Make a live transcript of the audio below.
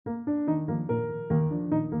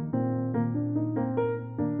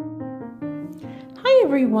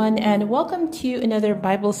everyone, and welcome to another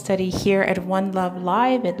Bible study here at One Love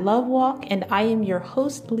Live at Love Walk, and I am your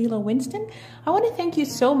host, Leela Winston. I want to thank you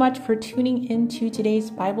so much for tuning into today's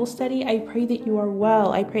Bible study. I pray that you are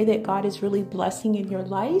well. I pray that God is really blessing in your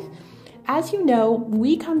life. As you know,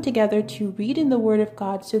 we come together to read in the Word of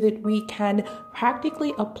God so that we can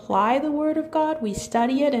practically apply the Word of God. We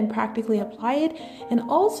study it and practically apply it, and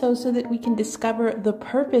also so that we can discover the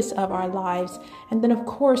purpose of our lives, and then of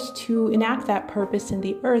course to enact that purpose in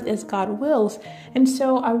the earth as God wills. And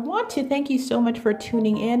so I want to thank you so much for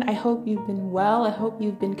tuning in. I hope you've been well. I hope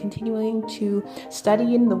you've been continuing to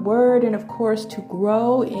study in the Word and of course to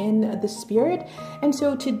grow in the Spirit. And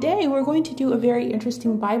so today we're going to do a very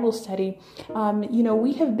interesting Bible study.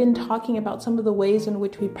 We have been talking about some of the ways in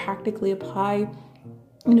which we practically apply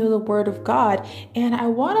the Word of God. And I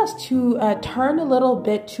want us to turn a little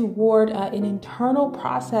bit toward an internal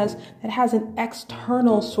process that has an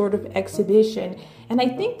external sort of exhibition. And I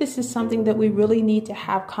think this is something that we really need to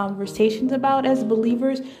have conversations about as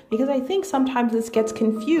believers, because I think sometimes this gets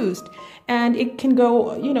confused and it can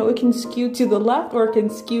go, it can skew to the left or it can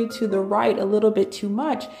skew to the right a little bit too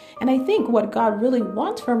much. And I think what God really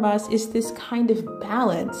wants from us is this kind of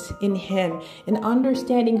balance in Him, in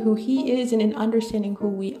understanding who He is and in understanding who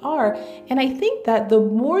we are. And I think that the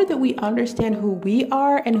more that we understand who we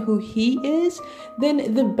are and who He is,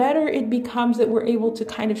 then the better it becomes that we're able to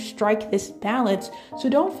kind of strike this balance. So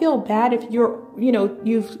don't feel bad if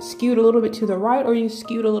you've skewed a little bit to the right or you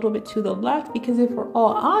skewed a little bit to the left, because if we're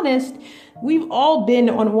all honest, we've all been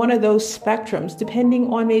on one of those spectrums,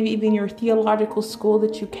 depending on maybe even your theological school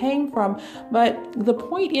that you came from. But the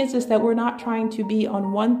point is that we're not trying to be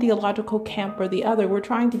on one theological camp or the other. We're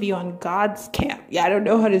trying to be on God's camp. Yeah, I don't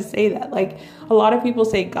know how to say that. Like, a lot of people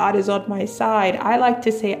say God is on my side. I like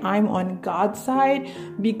to say I'm on God's side,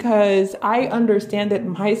 because I understand that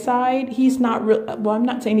my side, He's not real. Well, I'm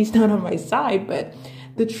not saying He's not on my side, but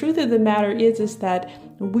the truth of the matter is that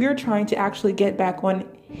we're trying to actually get back on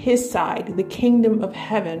His side, the kingdom of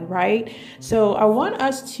heaven, right? So I want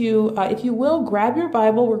us to, if you will, grab your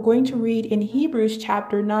Bible. We're going to read in Hebrews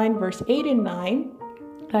chapter 9, verse 8 and 9.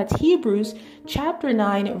 That's Hebrews chapter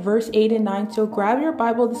 9, verse 8 and 9. So grab your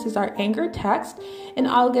Bible. This is our anchor text, and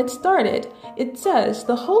I'll get started. It says,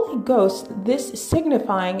 "The Holy Ghost, this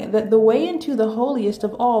signifying that the way into the holiest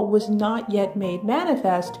of all was not yet made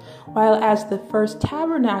manifest, while as the first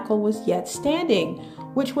tabernacle was yet standing,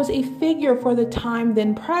 which was a figure for the time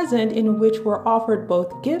then present, in which were offered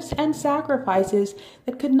both gifts and sacrifices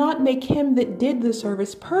that could not make him that did the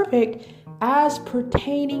service perfect, as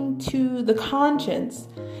pertaining to the conscience."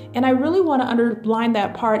 And I really want to underline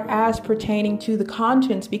that part, as pertaining to the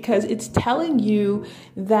conscience, because it's telling you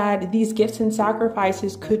that these gifts and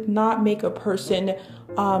sacrifices could not make a person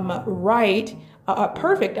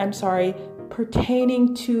perfect,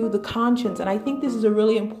 pertaining to the conscience. And I think this is a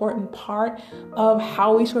really important part of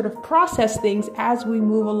how we sort of process things as we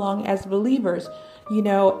move along as believers.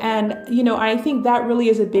 I think that really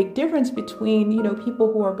is a big difference between,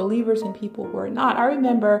 people who are believers and people who are not. I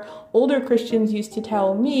remember older Christians used to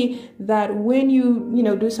tell me that when you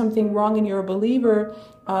do something wrong and you're a believer,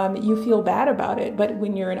 you feel bad about it. But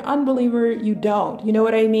when you're an unbeliever, you don't. You know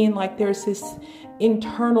what I mean? Like, there's this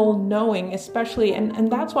internal knowing, especially.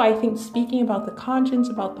 And that's why I think speaking about the conscience,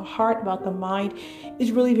 about the heart, about the mind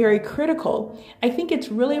is really very critical. I think it's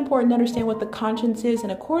really important to understand what the conscience is.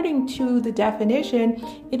 And according to the definition,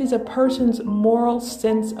 it is a person's moral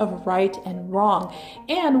sense of right and wrong.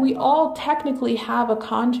 And we all technically have a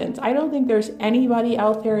conscience. I don't think there's anybody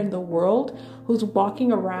out there in the world who's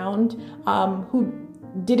walking around who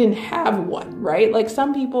didn't have one, right? Like,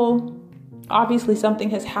 some people, obviously something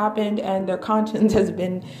has happened and their conscience has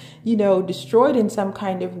been, destroyed in some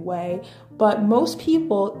kind of way. But most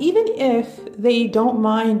people, even if they don't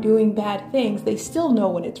mind doing bad things, they still know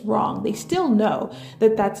when it's wrong. They still know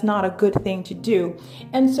that that's not a good thing to do.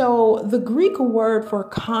 And so the Greek word for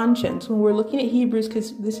conscience, when we're looking at Hebrews,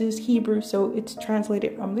 because this is Hebrew, so it's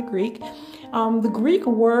translated from the Greek. The Greek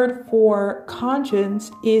word for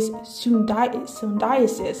conscience is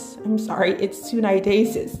sundiasis. It's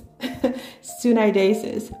sunaidesis.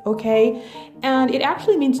 Sunaidesis, okay? And it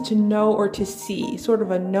actually means to know or to see, sort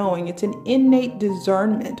of a knowing. It's an innate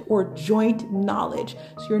discernment or joint knowledge.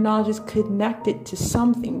 So your knowledge is connected to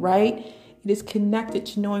something, right? It is connected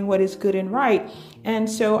to knowing what is good and right. And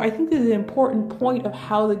so I think this is an important point of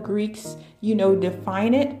how the Greeks,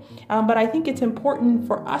 define it. But I think it's important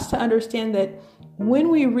for us to understand that when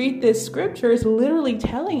we read this scripture, it's literally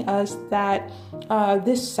telling us that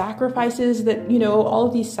this sacrifices that, all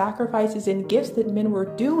of these sacrifices and gifts that men were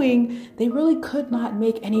doing, they really could not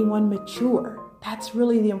make anyone mature. That's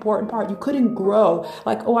really the important part. You couldn't grow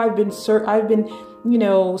like, oh, I've been,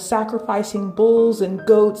 sacrificing bulls and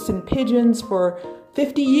goats and pigeons for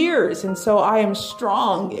 50 years. And so I am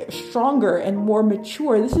stronger and more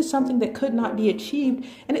mature. This is something that could not be achieved.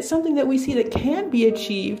 And it's something that we see that can be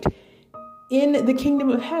achieved in the kingdom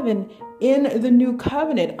of heaven, in the new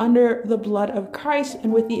covenant, under the blood of Christ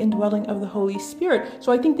and with the indwelling of the Holy Spirit.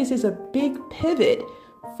 So I think this is a big pivot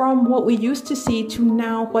from what we used to see to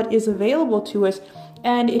now what is available to us.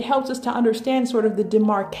 And it helps us to understand sort of the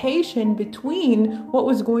demarcation between what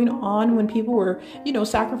was going on when people were,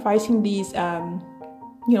 sacrificing these,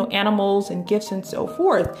 animals and gifts and so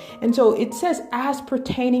forth. And so it says, as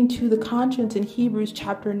pertaining to the conscience in Hebrews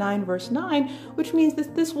chapter 9, verse 9, which means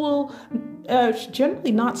that this will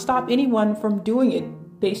generally not stop anyone from doing it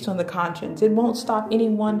based on the conscience. It won't stop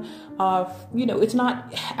anyone it's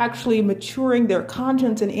not actually maturing their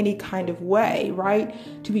conscience in any kind of way, right?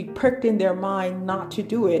 To be pricked in their mind not to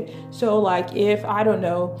do it. So like if,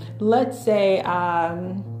 let's say, if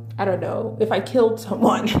I killed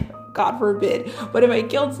someone, God forbid, but if I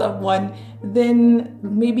killed someone, then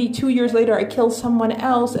maybe 2 years later I kill someone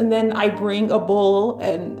else, and then I bring a bull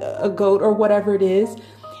and a goat or whatever it is.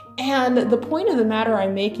 And the point of the matter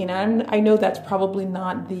I'm making, and I know that's probably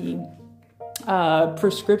not the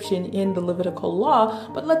prescription in the Levitical law,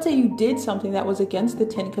 but let's say you did something that was against the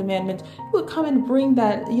 10 Commandments, you would come and bring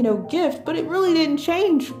that, gift, but it really didn't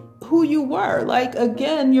change who you were. Like,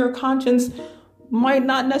 again, your conscience might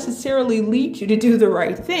not necessarily lead you to do the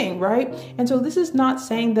right thing, right? And so this is not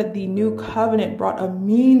saying that the new covenant brought a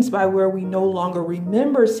means by where we no longer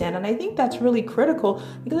remember sin. And I think that's really critical,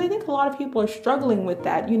 because I think a lot of people are struggling with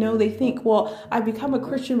that. They think, well, I've become a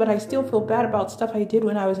Christian, but I still feel bad about stuff I did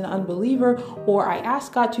when I was an unbeliever, or I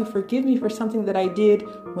asked God to forgive me for something that I did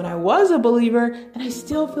when I was a believer, and I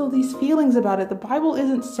still feel these feelings about it. The Bible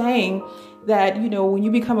isn't saying that, when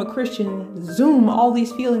you become a Christian, zoom, all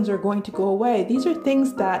these feelings are going to go away. These are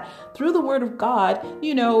things that through the word of God,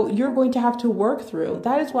 you're going to have to work through.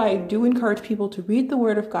 That is why I do encourage people to read the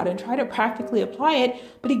word of God and try to practically apply it,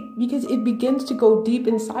 because it begins to go deep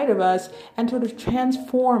inside of us and sort of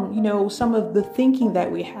transform, some of the thinking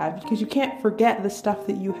that we have, because you can't forget the stuff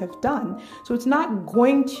that you have done. So it's not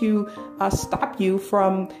going to stop you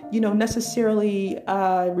from, necessarily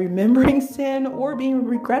remembering sin or being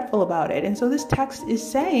regretful about it. And so this text is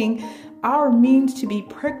saying our means to be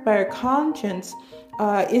pricked by our conscience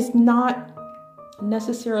is not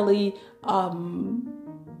necessarily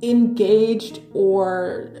engaged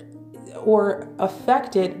or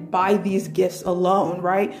affected by these gifts alone,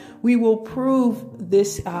 right? We will prove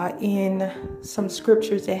this in some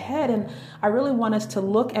scriptures ahead. And I really want us to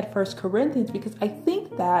look at 1 Corinthians, because I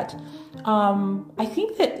think that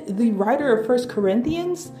the writer of 1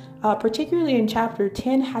 Corinthians, particularly in chapter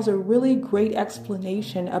 10, has a really great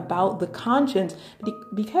explanation about the conscience,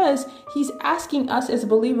 because he's asking us as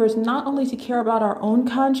believers not only to care about our own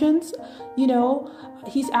conscience,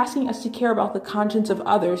 he's asking us to care about the conscience of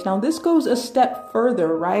others. Now, this goes a step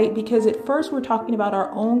further, right? Because at first we're talking about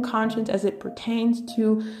our own conscience as it pertains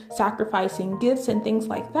to sacrificing gifts and things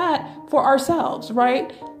like that for ourselves,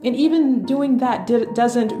 right? And even doing that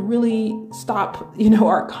doesn't really stop,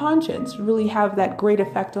 our conscience, really have that great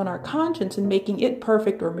effect on our conscience and making it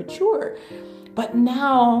perfect or mature. But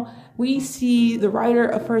now we see the writer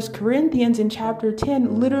of 1 Corinthians in chapter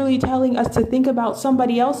 10 literally telling us to think about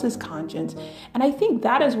somebody else's conscience. And I think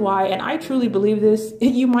that is why, and I truly believe this,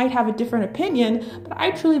 you might have a different opinion, but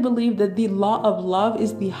I truly believe that the law of love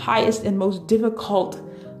is the highest and most difficult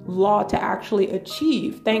law to actually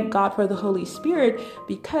achieve. Thank God for the Holy Spirit,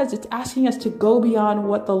 because it's asking us to go beyond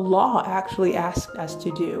what the law actually asked us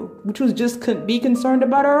to do, which was just be concerned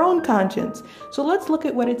about our own conscience. So let's look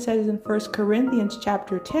at what it says in 1 Corinthians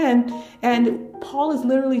chapter 10. And Paul is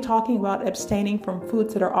literally talking about abstaining from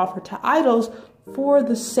foods that are offered to idols for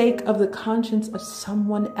the sake of the conscience of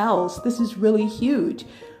someone else. This is really huge,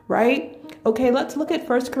 right? Okay, let's look at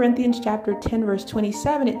 1 Corinthians chapter 10, verse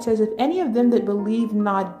 27. It says, if any of them that believe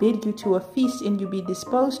not bid you to a feast and you be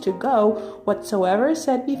disposed to go, whatsoever is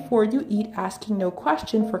said before you eat, asking no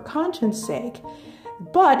question for conscience sake.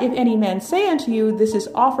 But if any man say unto you, this is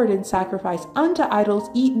offered in sacrifice unto idols,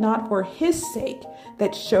 eat not for his sake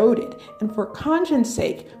that showed it, and for conscience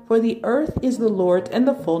sake, for the earth is the Lord's and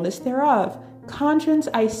the fullness thereof. Conscience,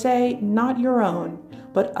 I say, not your own,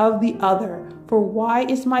 but of the other. For why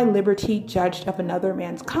is my liberty judged of another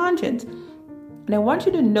man's conscience? And I want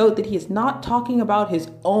you to note that he is not talking about his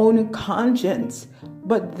own conscience,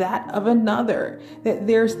 but that of another. That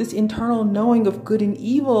there's this internal knowing of good and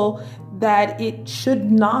evil that it should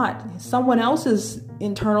not, someone else's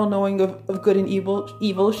internal knowing of good and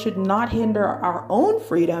evil should not hinder our own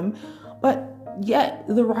freedom. But yet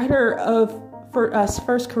the writer of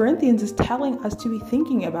First Corinthians is telling us to be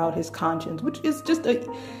thinking about his conscience, which is just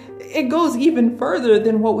it goes even further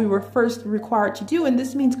than what we were first required to do. And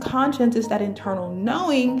this means conscience is that internal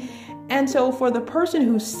knowing. And so for the person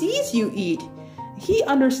who sees you eat, he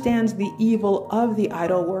understands the evil of the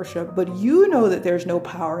idol worship, but you know that there's no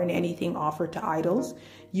power in anything offered to idols.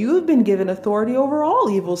 You've been given authority over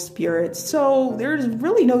all evil spirits, so there's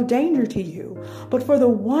really no danger to you. But for the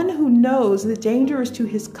one who knows, the danger is to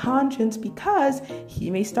his conscience, because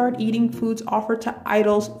he may start eating foods offered to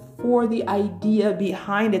idols for the idea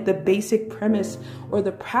behind it, the basic premise or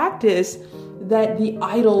the practice that the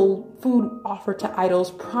food offered to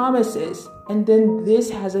idols promises. And then this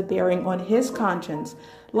has a bearing on his conscience.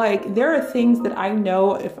 Like, there are things that I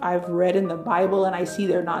know if I've read in the Bible and I see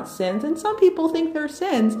they're not sins, and some people think they're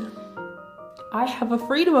sins, I have a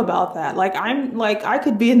freedom about that. I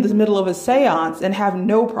could be in the middle of a seance and have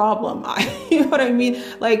no problem. You know what I mean?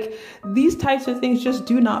 Like, these types of things just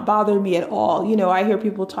do not bother me at all. I hear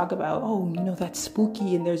people talk about, that's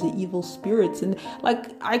spooky and there's evil spirits. And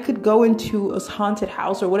I could go into a haunted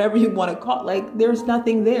house or whatever you want to call it. There's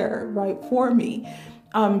nothing there, right, for me.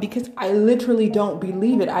 Because I literally don't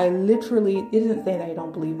believe it. It isn't saying that I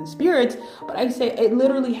don't believe in spirits, but I say it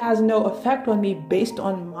literally has no effect on me based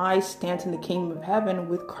on my stance in the kingdom of heaven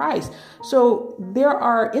with Christ. So there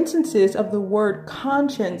are instances of the word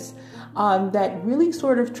conscience that really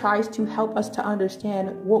sort of tries to help us to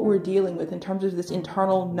understand what we're dealing with in terms of this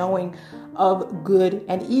internal knowing of good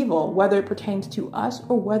and evil, whether it pertains to us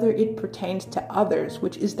or whether it pertains to others,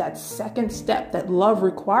 which is that second step that love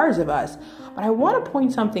requires of us. But I want to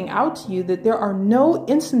point something out to you, that there are no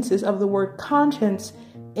instances of the word conscience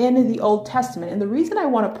in the Old Testament. And the reason I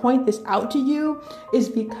want to point this out to you is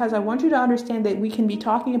because I want you to understand that we can be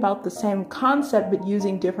talking about the same concept but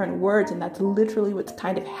using different words. And that's literally what's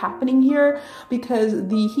kind of happening here, because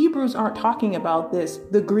the Hebrews aren't talking about this.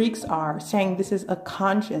 The Greeks are saying this is a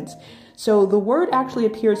conscience. So the word actually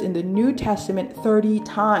appears in the New Testament 30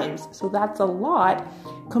 times. So that's a lot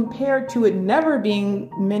compared to it never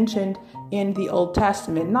being mentioned in the Old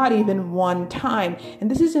Testament, not even one time.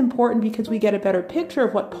 And this is important because we get a better picture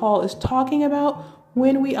of what Paul is talking about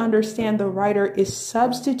when we understand the writer is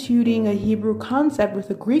substituting a Hebrew concept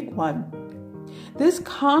with a Greek one. This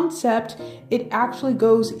concept, it actually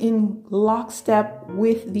goes in lockstep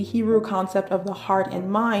with the Hebrew concept of the heart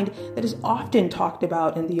and mind that is often talked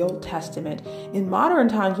about in the Old Testament. In modern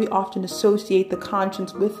times, we often associate the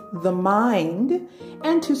conscience with the mind,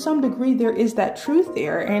 and to some degree, there is that truth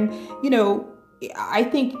there. And, I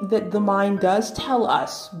think that the mind does tell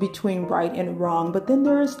us between right and wrong, but then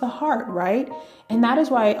there is the heart, right? And that is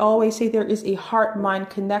why I always say there is a heart-mind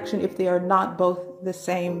connection if they are not both the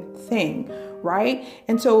same thing, right?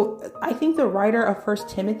 And so I think the writer of 1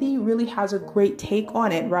 Timothy really has a great take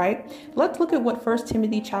on it, right? Let's look at what 1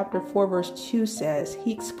 Timothy chapter 4, verse 2 says.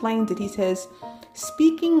 He explains it. He says,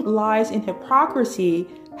 speaking lies in hypocrisy,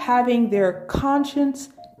 having their conscience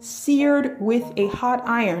seared with a hot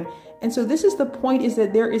iron. And so this is the point, is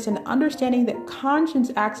that there is an understanding that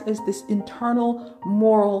conscience acts as this internal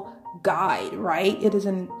moral guide, right? It is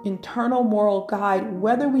an internal moral guide,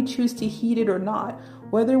 whether we choose to heed it or not,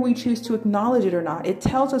 whether we choose to acknowledge it or not. It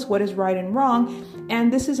tells us what is right and wrong.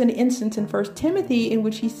 And this is an instance in 1 Timothy in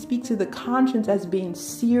which he speaks of the conscience as being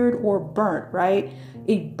seared or burnt, right?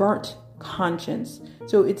 A burnt conscience.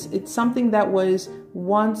 So it's something that was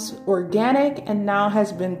once organic and now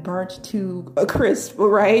has been burnt to a crisp,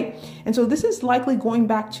 right? And so this is likely going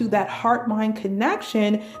back to that heart-mind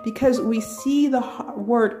connection, because we see the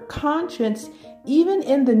word conscience even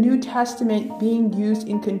in the New Testament being used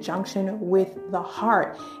in conjunction with the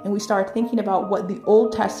heart. And we start thinking about what the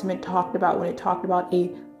Old Testament talked about when it talked about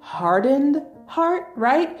a hardened heart,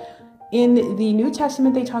 right? In the New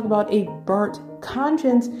Testament, they talk about a burnt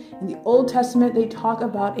conscience. In the Old Testament, they talk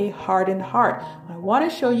about a hardened heart. I want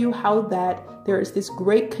to show you how that there is this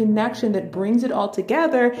great connection that brings it all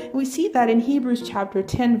together. And we see that in Hebrews chapter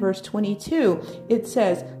 10, verse 22. It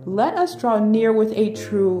says, let us draw near with a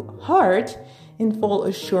true heart in full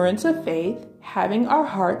assurance of faith, having our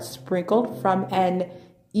hearts sprinkled from an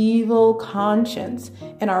evil conscience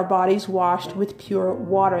and our bodies washed with pure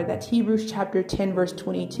water. That's Hebrews chapter 10, verse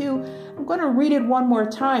 22. I'm going to read it one more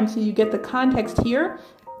time so you get the context here.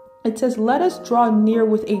 It says, let us draw near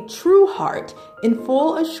with a true heart in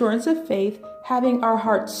full assurance of faith, having our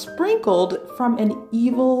hearts sprinkled from an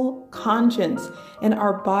evil conscience and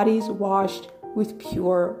our bodies washed with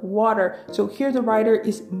pure water. So here the writer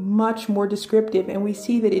is much more descriptive, and we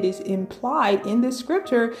see that it is implied in this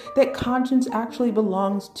scripture that conscience actually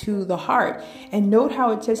belongs to the heart. And note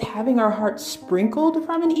how it says having our hearts sprinkled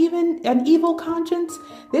from an evil conscience.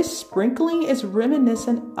 This sprinkling is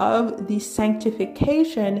reminiscent of the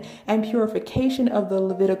sanctification and purification of the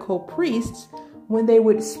Levitical priests when they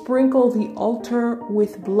would sprinkle the altar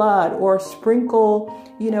with blood, or sprinkle,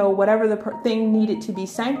 whatever the thing needed to be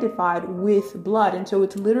sanctified with blood. And so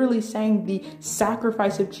it's literally saying the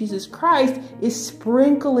sacrifice of Jesus Christ is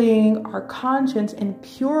sprinkling our conscience and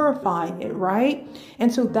purifying it, right?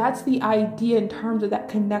 And so that's the idea in terms of that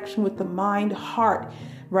connection with the mind, heart,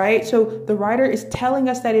 right? So the writer is telling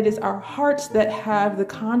us that it is our hearts that have the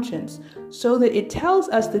conscience, so that it tells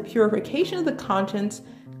us the purification of the conscience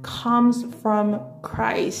comes from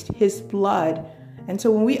Christ, his blood. And so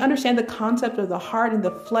when we understand the concept of the heart and the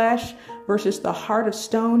flesh versus the heart of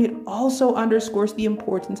stone, it also underscores the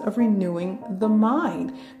importance of renewing the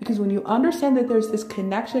mind. Because when you understand that there's this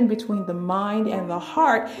connection between the mind and the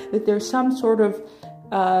heart, that there's some sort of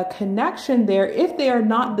connection there, if they are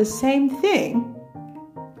not the same thing,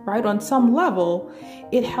 right, on some level,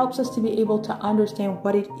 it helps us to be able to understand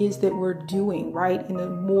what it is that we're doing, right, in a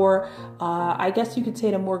more, I guess you could say,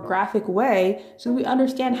 in a more graphic way, so we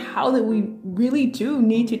understand how that we really do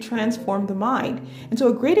need to transform the mind. And so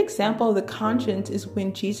a great example of the conscience is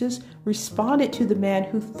when Jesus responded to the men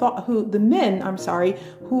who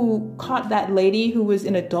caught that lady who was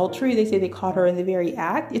in adultery. They say they caught her in the very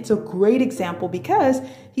act. It's a great example because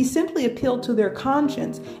he simply appealed to their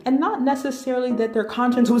conscience, and not necessarily that their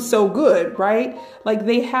conscience was so good, right? Like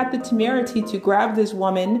they had the temerity to grab this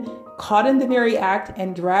woman caught in the very act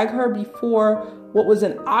and drag her before what was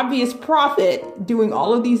an obvious prophet doing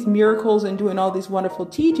all of these miracles and doing all these wonderful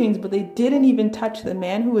teachings, but they didn't even touch the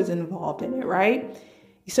man who was involved in it, right?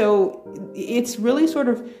 So it's really sort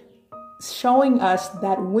of showing us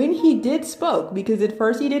that when he did spoke, because at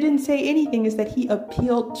first he didn't say anything, is that he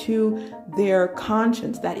appealed to their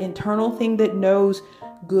conscience, that internal thing that knows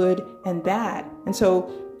good and bad. And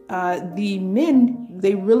so the men,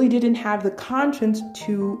 they really didn't have the conscience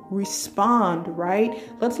to respond, right?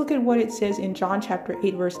 Let's look at what it says in John chapter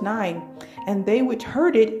 8, verse 9. And they which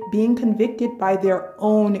heard it, being convicted by their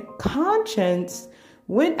own conscience,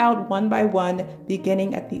 went out one by one,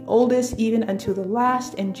 beginning at the oldest, even unto the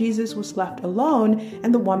last, and Jesus was left alone,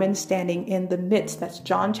 and the woman standing in the midst. That's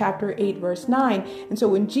John chapter 8, verse 9. And so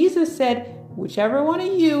when Jesus said, whichever one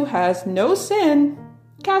of you has no sin,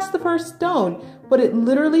 cast the first stone, what it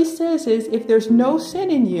literally says is, if there's no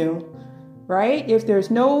sin in you, right? If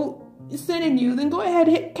there's no sin in you, then go ahead,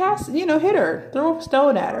 hit her, throw a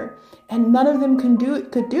stone at her. And none of them could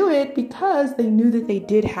do it because they knew that they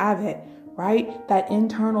did have it. Right? That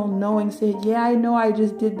internal knowing said, yeah, I know I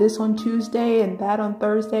just did this on Tuesday and that on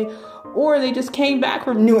Thursday, or they just came back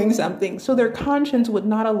from doing something. So their conscience would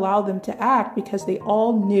not allow them to act because they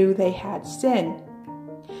all knew they had sin.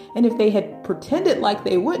 And if they had pretended like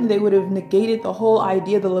they wouldn't, they would have negated the whole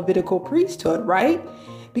idea of the Levitical priesthood, right?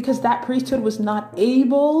 Because that priesthood was not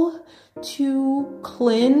able to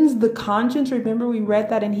cleanse the conscience. Remember, we read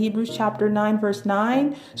that in Hebrews chapter 9, verse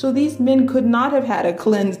 9. So these men could not have had a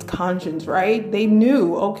cleansed conscience, right? They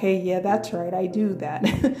knew, okay, yeah, that's right, I do that.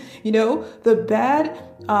 The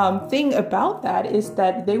bad thing about that is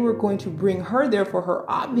that they were going to bring her there for her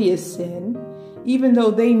obvious sin, even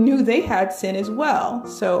though they knew they had sin as well.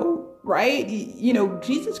 So, right?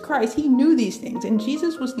 Jesus Christ, he knew these things. And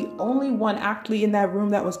Jesus was the only one actually in that room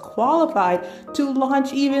that was qualified to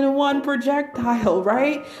launch even one projectile,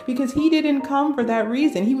 right? Because he didn't come for that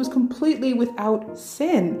reason. He was completely without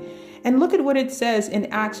sin. And look at what it says in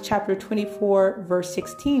Acts chapter 24, verse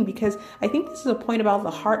 16, because I think this is a point about the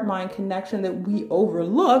heart-mind connection that we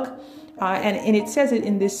overlook. And it says it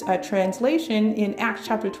in this translation in Acts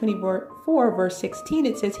chapter 24, verse 16.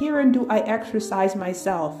 It says, herein do I exercise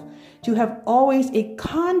myself, to have always a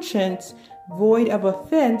conscience void of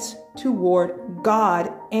offense toward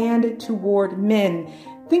God and toward men.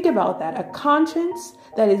 Think about that. A conscience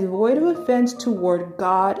that is void of offense toward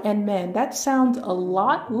God and men. That sounds a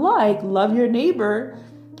lot like love your neighbor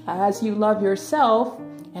as you love yourself,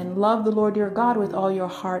 and love the Lord your God with all your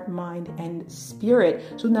heart, mind, and spirit.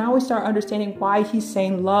 So now we start understanding why he's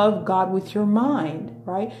saying love God with your mind,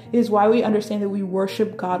 right? It is why we understand that we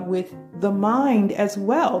worship God with the mind as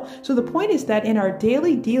well. So the point is that in our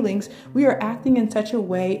daily dealings, we are acting in such a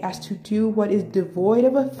way as to do what is devoid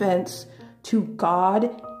of offense to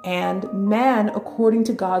God and man according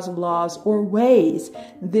to God's laws or ways.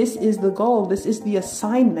 This is the goal. This is the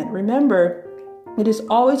assignment. Remember, It is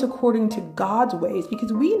always according to God's ways,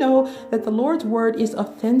 because we know that the Lord's word is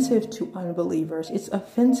offensive to unbelievers. It's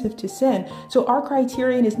offensive to sin. So our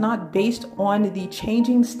criterion is not based on the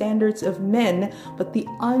changing standards of men, but the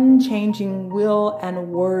unchanging will and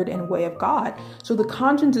word and way of God. So the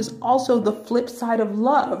conscience is also the flip side of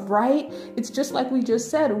love, right? It's just like we just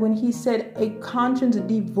said when he said a conscience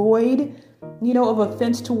devoid of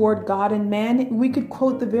offense toward God and man. We could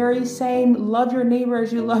quote the very same, love your neighbor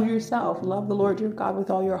as you love yourself. Love the Lord your God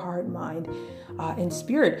with all your heart, mind, and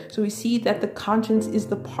spirit. So we see that the conscience is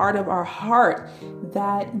the part of our heart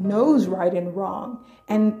that knows right and wrong.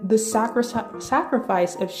 And the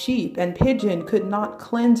sacrifice of sheep and pigeon could not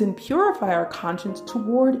cleanse and purify our conscience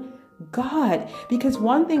toward God. Because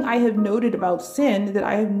one thing I have noted about sin that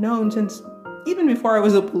I have known since even before I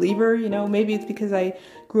was a believer, maybe it's because I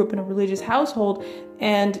grew up in a religious household.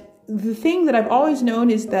 And the thing that I've always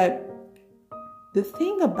known is that the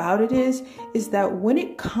thing about it is that when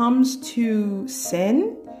it comes to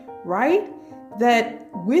sin, right, that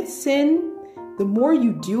with sin, the more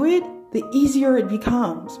you do it, the easier it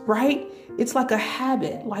becomes, right? It's like a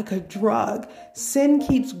habit, like a drug. Sin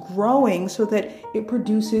keeps growing so that it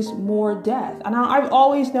produces more death. And I've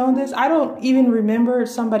always known this. I don't even remember if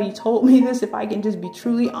somebody told me this, if I can just be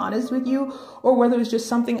truly honest with you, or whether it was just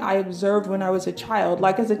something I observed when I was a child.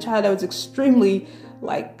 Like as a child, I was extremely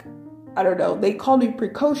they called me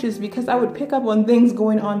precocious because I would pick up on things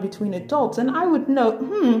going on between adults. And I would note,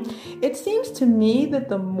 it seems to me that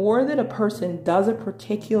the more that a person does a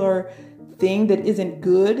particular thing that isn't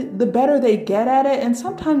good, the better they get at it. And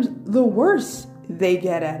sometimes the worse they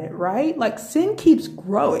get at it, right? Like sin keeps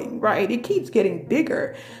growing, right? It keeps getting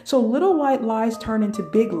bigger. So little white lies turn into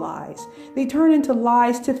big lies. They turn into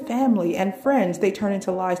lies to family and friends. They turn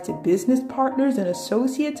into lies to business partners and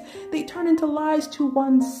associates. They turn into lies to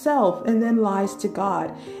oneself and then lies to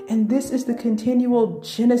God. And this is the continual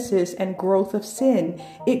genesis and growth of sin.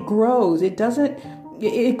 It grows. It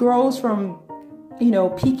grows from,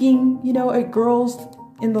 peeking, at girls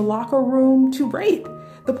in the locker room to rape.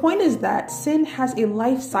 The point is that sin has a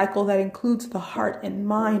life cycle that includes the heart and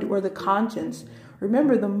mind, or the conscience.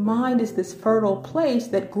 Remember, the mind is this fertile place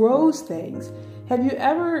that grows things. Have you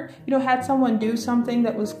ever, had someone do something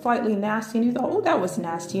that was slightly nasty and you thought, oh, that was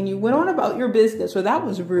nasty, and you went on about your business, or that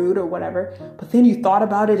was rude or whatever, but then you thought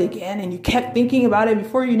about it again and you kept thinking about it.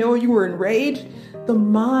 Before you know it, you were enraged? The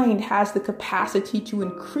mind has the capacity to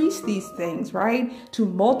increase these things, right? To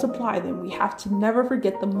multiply them. We have to never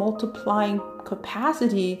forget the multiplying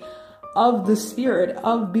capacity of the spirit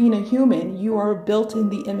of being a human. You are built in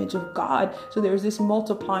the image of God. So there's this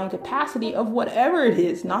multiplying capacity of whatever it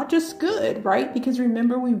is, not just good, right? Because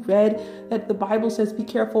remember, we read that the Bible says, be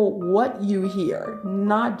careful what you hear,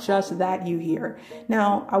 not just that you hear.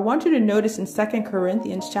 Now, I want you to notice in 2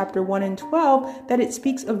 Corinthians chapter 1 and 12, that it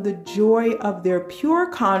speaks of the joy of their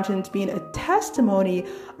pure conscience being a testimony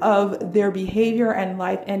of their behavior and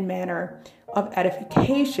life and manner of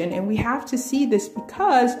edification. And we have to see this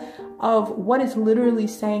because of what it's literally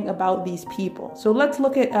saying about these people. So let's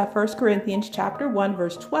look at 1 Corinthians chapter 1,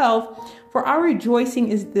 verse 12. For our rejoicing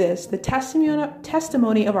is this, the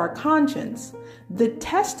testimony of our conscience, the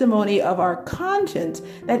testimony of our conscience,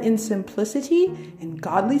 that in simplicity and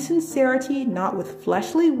godly sincerity, not with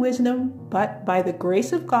fleshly wisdom, but by the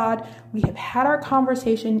grace of God, we have had our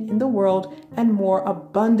conversation in the world, and more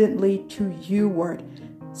abundantly to you-ward.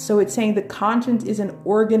 So it's saying the conscience is an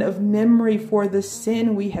organ of memory for the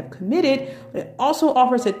sin we have committed, but it also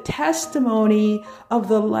offers a testimony of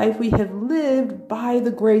the life we have lived by the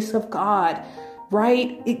grace of God,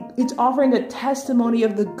 right? It's offering a testimony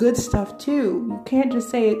of the good stuff too. You can't just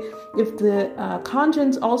say if the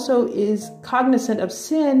conscience also is cognizant of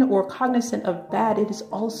sin or cognizant of bad, it is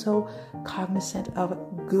also cognizant of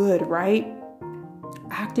good, right?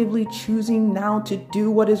 Actively choosing now to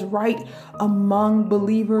do what is right among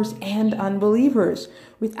believers and unbelievers.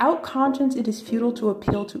 Without conscience, it is futile to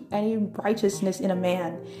appeal to any righteousness in a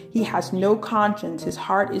man. He has no conscience. His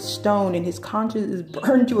heart is stone and his conscience is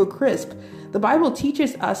burned to a crisp. The Bible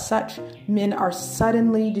teaches us such men are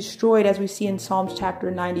suddenly destroyed, as we see in Psalms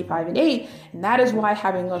chapter 95 and 8. And that is why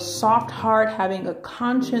having a soft heart, having a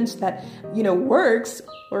conscience that, works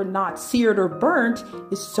or not seared or burnt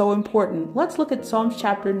is so important. Let's look at Psalms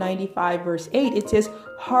chapter 95, verse 8. It says,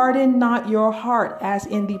 harden not your heart as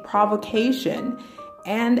in the provocation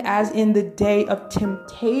and as in the day of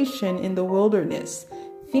temptation in the wilderness.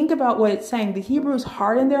 Think about what it's saying. The Hebrews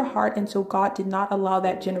hardened their heart, and so God did not allow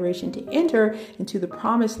that generation to enter into the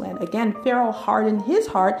promised land. Again, Pharaoh hardened his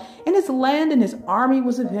heart, and his land and his army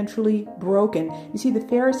was eventually broken. You see, the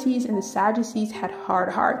Pharisees and the Sadducees had hard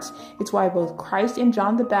hearts. It's why both Christ and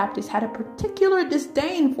John the Baptist had a particular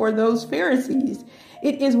disdain for those Pharisees.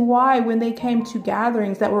 It is why when they came to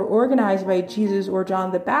gatherings that were organized by Jesus or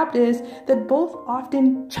John the Baptist, that both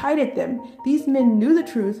often chided them. These men knew the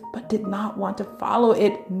truth, but did not want to follow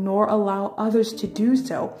it, nor allow others to do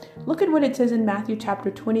so. Look at what it says in Matthew chapter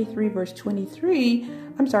 23, verse 23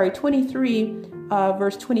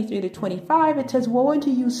 to 25. It says, "Woe unto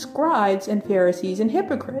you, scribes and Pharisees and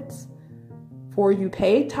hypocrites! For you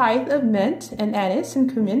pay tithe of mint and anise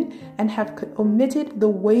and cumin, and have omitted the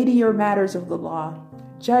weightier matters of the law,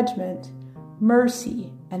 judgment,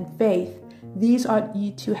 mercy, and faith. These ought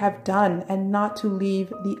ye to have done, and not to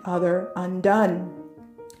leave the other undone.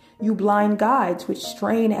 You blind guides, which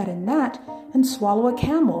strain at a gnat and swallow a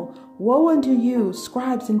camel. Woe unto you,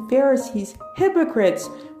 scribes and Pharisees, hypocrites!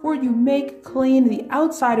 For you make clean the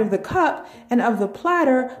outside of the cup and of the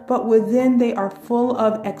platter, but within they are full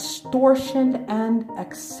of extortion and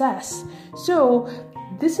excess." So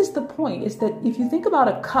this is the point, is that if you think about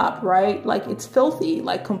a cup, right, like it's filthy,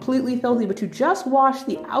 like completely filthy, but you just wash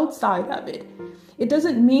the outside of it, it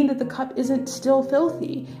doesn't mean that the cup isn't still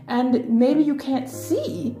filthy. And maybe you can't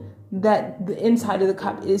see that the inside of the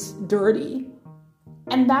cup is dirty.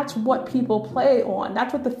 And that's what people play on.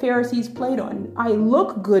 That's what the Pharisees played on. I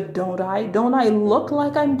look good, don't I? Don't I look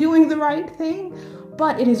like I'm doing the right thing?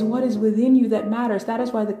 But it is what is within you that matters. That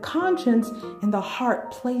is why the conscience and the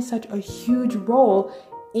heart play such a huge role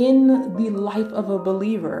in the life of a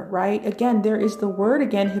believer, right? Again, there is the word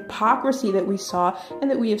again, hypocrisy, that we saw and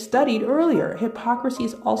that we have studied earlier. Hypocrisy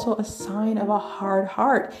is also a sign of a hard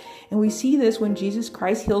heart. And we see this when Jesus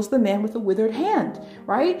Christ heals the man with a withered hand,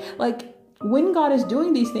 right? Like, when God is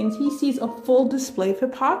doing these things, he sees a full display of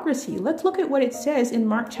hypocrisy. Let's look at what it says in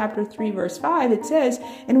Mark chapter 3, verse 5. It says,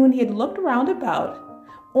 "And when he had looked round about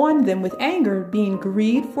on them with anger, being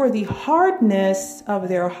grieved for the hardness of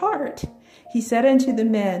their heart, he said unto the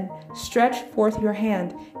man, Stretch forth your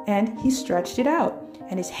hand. And he stretched it out,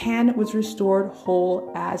 and his hand was restored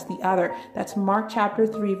whole as the other." That's Mark chapter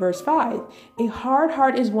 3, verse 5. A hard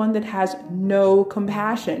heart is one that has no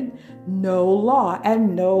compassion, no law,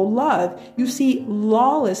 and no love. You see,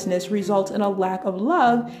 lawlessness results in a lack of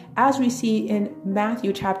love, as we see in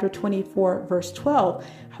Matthew chapter 24, verse 12.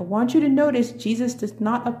 I want you to notice Jesus does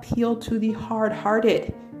not appeal to the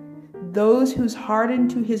hard-hearted. Those whose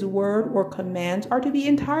hardened to his word or commands are to be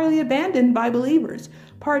entirely abandoned by believers,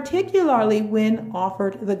 particularly when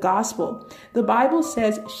offered the gospel. The Bible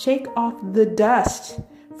says, "Shake off the dust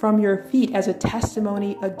from your feet as a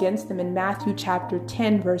testimony against them," in Matthew chapter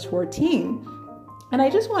 10, verse 14. And I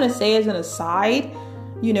just want to say as an aside,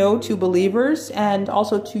 to believers and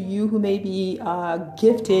also to you who may be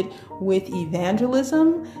gifted with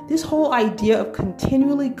evangelism, this whole idea of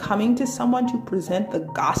continually coming to someone to present the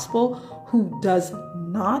gospel who does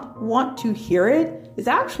not want to hear it is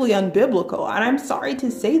actually unbiblical. And I'm sorry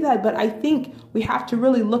to say that, but I think we have to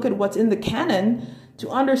really look at what's in the canon to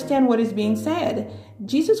understand what is being said.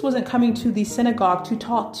 Jesus wasn't coming to the synagogue to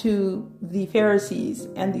talk to the Pharisees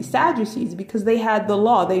and the Sadducees because they had the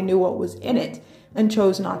law. They knew what was in it and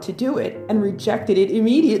chose not to do it and rejected it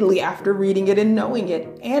immediately after reading it and knowing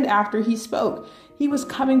it and after he spoke. He was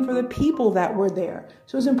coming for the people that were there.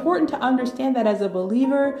 So it's important to understand that as a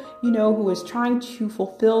believer, who is trying to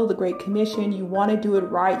fulfill the Great Commission, you want to do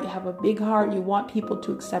it right, you have a big heart, you want people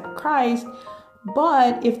to accept Christ.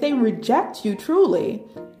 But if they reject you truly,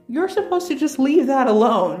 you're supposed to just leave that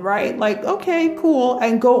alone, right? Like, okay, cool,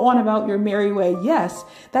 and go on about your merry way. Yes,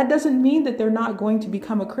 that doesn't mean that they're not going to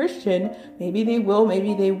become a Christian. Maybe they will,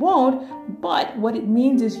 maybe they won't. But what it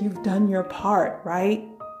means is you've done your part, right?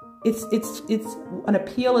 It's an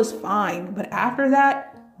appeal is fine, but after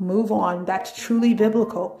that, move on. That's truly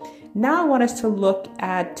biblical. Now I want us to look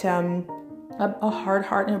at a hard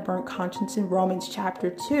heart and a burnt conscience in Romans chapter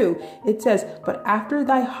 2. It says, "But after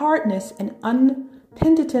thy hardness and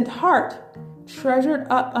unpenitent heart, treasured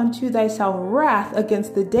up unto thyself wrath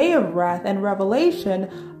against the day of wrath and revelation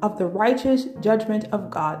of the righteous judgment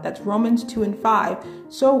of God." That's Romans 2 and 5.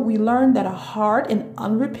 So we learn that a hard and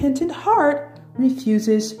unrepentant heart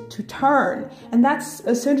refuses to turn. And that's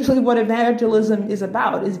essentially what evangelism is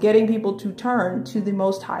about, is getting people to turn to the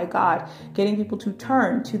Most High God, getting people to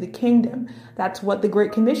turn to the kingdom. That's what the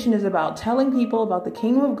Great Commission is about, telling people about the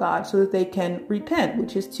kingdom of God so that they can repent,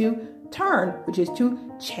 which is to turn, which is to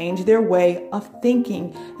change their way of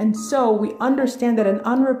thinking. And so we understand that an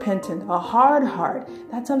unrepentant, a hard heart,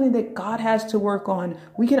 that's something that God has to work on.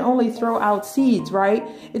 We can only throw out seeds, right?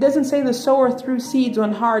 It doesn't say the sower threw seeds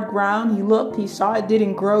on hard ground. He looked, he saw it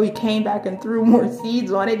didn't grow. He came back and threw more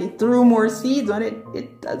seeds on it. He threw more seeds on it.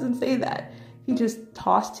 It doesn't say that. He just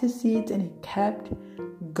tossed his seeds and he kept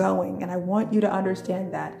going. And I want you to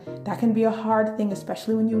understand that. That can be a hard thing,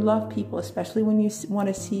 especially when you love people, especially when you want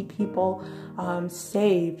to see people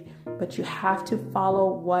saved. But you have to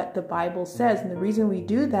follow what the Bible says. And the reason we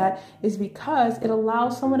do that is because it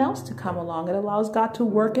allows someone else to come along. It allows God to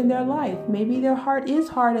work in their life. Maybe their heart is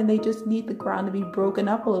hard and they just need the ground to be broken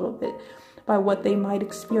up a little bit by what they might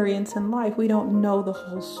experience in life. We don't know the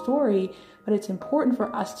whole story, but it's important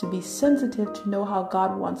for us to be sensitive to know how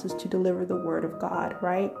God wants us to deliver the word of God,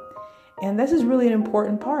 right? And this is really an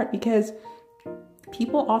important part because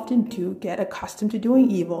people often do get accustomed to doing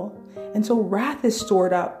evil. And so wrath is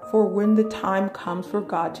stored up for when the time comes for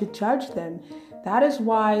God to judge them. That is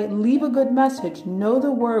why leave a good message. Know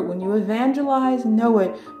the word. When you evangelize, know it.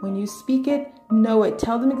 When you speak it, know it.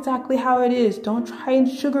 Tell them exactly how it is. Don't try and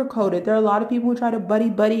sugarcoat it. There are a lot of people who try to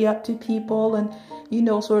buddy up to people and,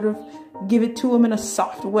 sort of give it to them in a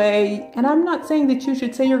soft way. And I'm not saying that you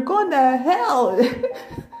should say you're going to hell,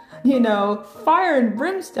 fire and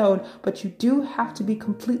brimstone, but you do have to be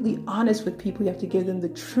completely honest with people. You have to give them the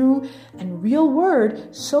true and real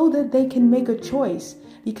word so that they can make a choice.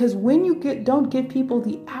 Because when you don't give people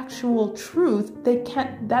the actual truth,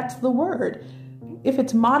 that's the word. If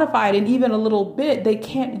it's modified and even a little bit, they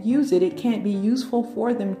can't use it. It can't be useful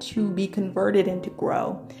for them to be converted and to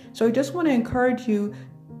grow. So I just want to encourage you,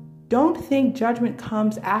 don't think judgment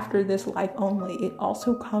comes after this life only. It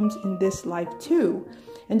also comes in this life too.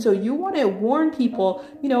 And so you want to warn people,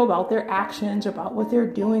 about their actions, about what they're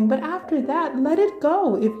doing. But after that, let it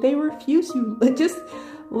go. If they refuse you, just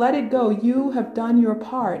let it go. You have done your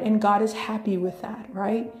part and God is happy with that,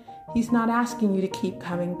 right? He's not asking you to keep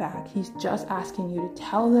coming back. He's just asking you to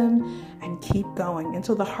tell them and keep going. And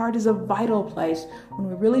so the heart is a vital place. When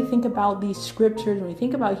we really think about these scriptures, when we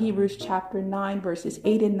think about Hebrews chapter 9, verses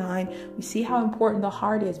 8 and 9, we see how important the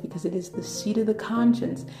heart is because it is the seat of the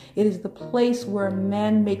conscience. It is the place where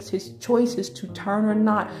man makes his choices to turn or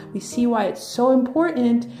not. We see why it's so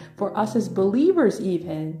important for us as believers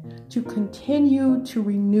even to continue to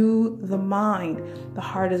renew the mind. The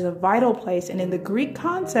heart is a vital place. And in the Greek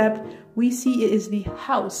concept, we see it is the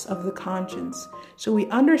house of the conscience. So we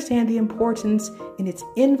understand the importance in its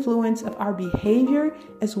influence of our behavior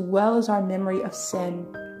as well as our memory of sin.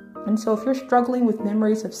 And so if you're struggling with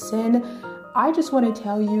memories of sin, I just want to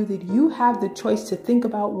tell you that you have the choice to think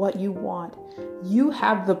about what you want. You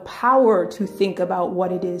have the power to think about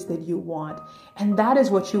what it is that you want. And that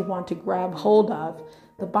is what you want to grab hold of.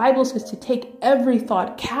 The Bible says to take every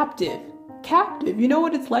thought captive. Captive. You know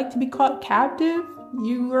what it's like to be caught captive?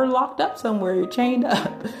 You are locked up somewhere. You're chained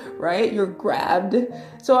up, right? You're grabbed.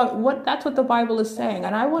 So that's what the Bible is saying.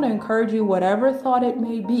 And I want to encourage you, whatever thought it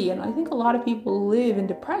may be. And I think a lot of people live in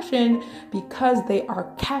depression because they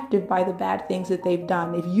are captive by the bad things that they've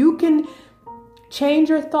done. If you can change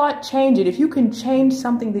your thought, change it. If you can change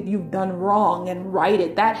something that you've done wrong and right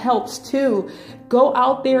it, that helps too. Go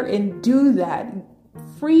out there and do that.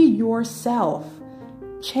 Free yourself.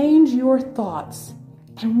 Change your thoughts.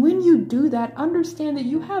 And when you do that, understand that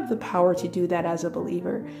you have the power to do that as a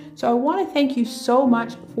believer. So I want to thank you so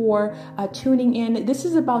much for tuning in. This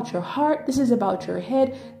is about your heart. This is about your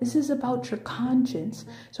head. This is about your conscience.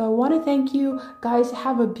 So I want to thank you guys.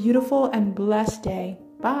 Have a beautiful and blessed day.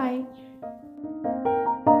 Bye.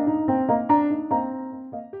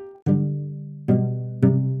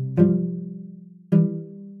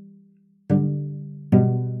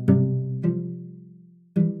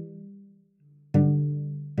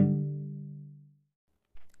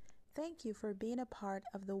 Thank you for being a part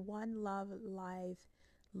of the One Love Live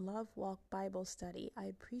Love Walk Bible study. I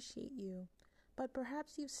appreciate you. But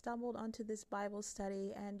perhaps you've stumbled onto this Bible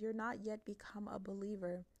study and you're not yet become a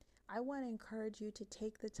believer. I want to encourage you to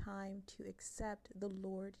take the time to accept the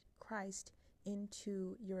Lord Christ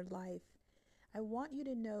into your life. I want you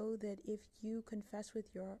to know that if you confess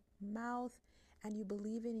with your mouth and you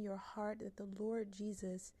believe in your heart that the Lord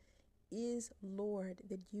Jesus is Lord,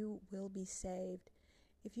 that you will be saved.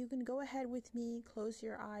 If you can go ahead with me, close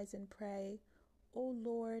your eyes and pray. Oh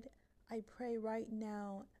Lord, I pray right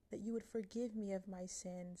now that you would forgive me of my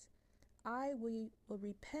sins. I will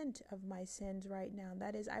repent of my sins right now.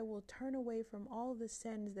 That is, I will turn away from all the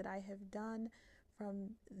sins that I have done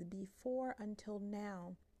from before until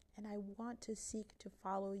now. And I want to seek to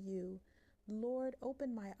follow you. Lord,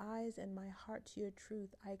 open my eyes and my heart to your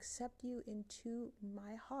truth. I accept you into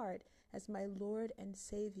my heart as my Lord and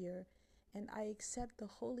Savior, and I accept the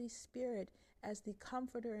Holy Spirit as the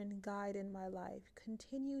comforter and guide in my life.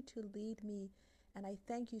 Continue to lead me, and I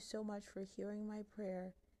thank you so much for hearing my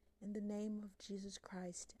prayer. In the name of Jesus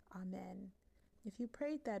Christ, amen. If you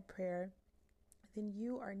prayed that prayer, then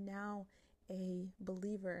you are now a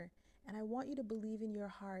believer. And I want you to believe in your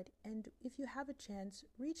heart. And if you have a chance,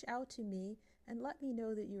 reach out to me and let me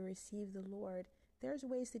know that you received the Lord. There's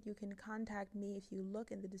ways that you can contact me if you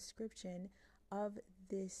look in the description of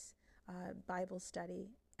this Bible study.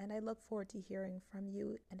 And I look forward to hearing from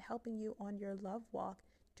you and helping you on your love walk.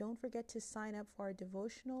 Don't forget to sign up for our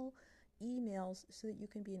devotional emails so that you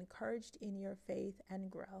can be encouraged in your faith and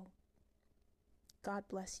grow. God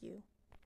bless you.